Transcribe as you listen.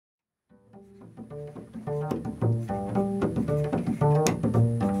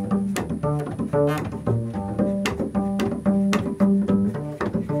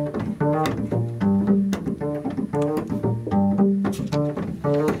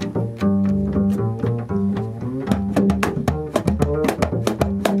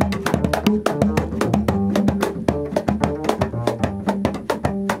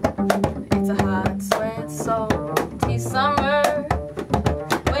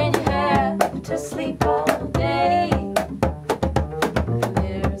to sleep all day.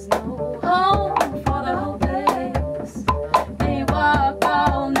 There's no home for the hopeless. They walk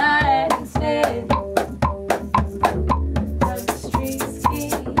all night instead. The streets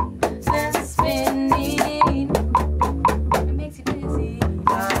keep them spinning. It makes you dizzy.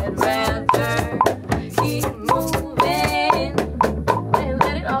 I'd rather keep moving and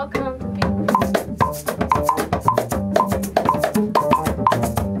let it all come to me.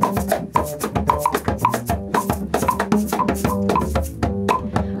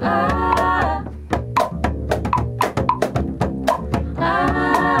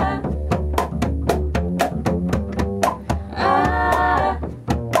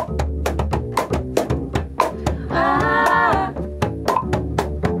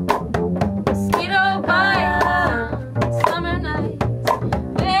 Mosquito bites, summer nights,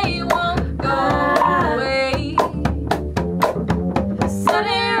 they won't go away.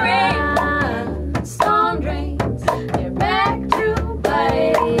 Sudden rain, storm drains, they're back to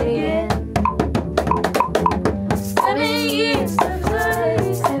bite again. 7 years of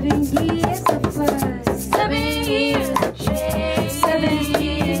flood, 7 years of flood, 7 years of change, 7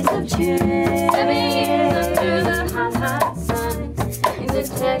 years of change, 7 years under the hot, hot sun in the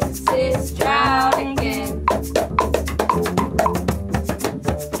Texas drought again.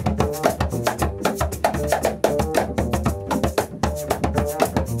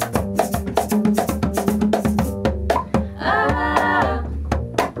 Ah,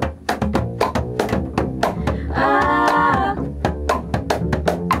 ah, ah,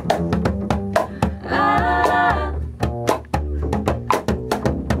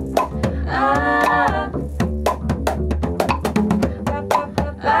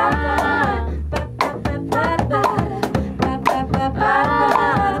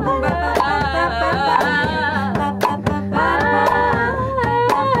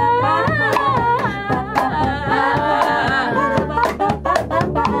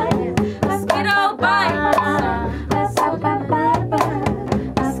 mosquito bites,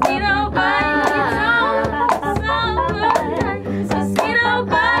 mosquito bites, mosquito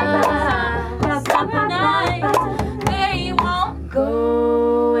bites, summer nights, they won't go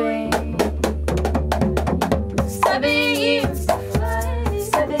away. 7 years of flood,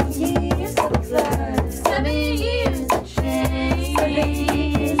 7 years of flood, 7 years of change, 7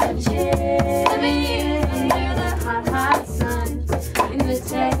 years of change, 7 years under the hot, hot sun in the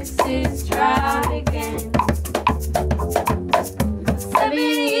Texas drought again. 7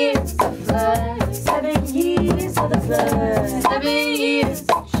 years of flood, 7 years of the flood, 7 years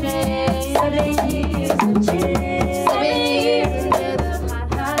of change.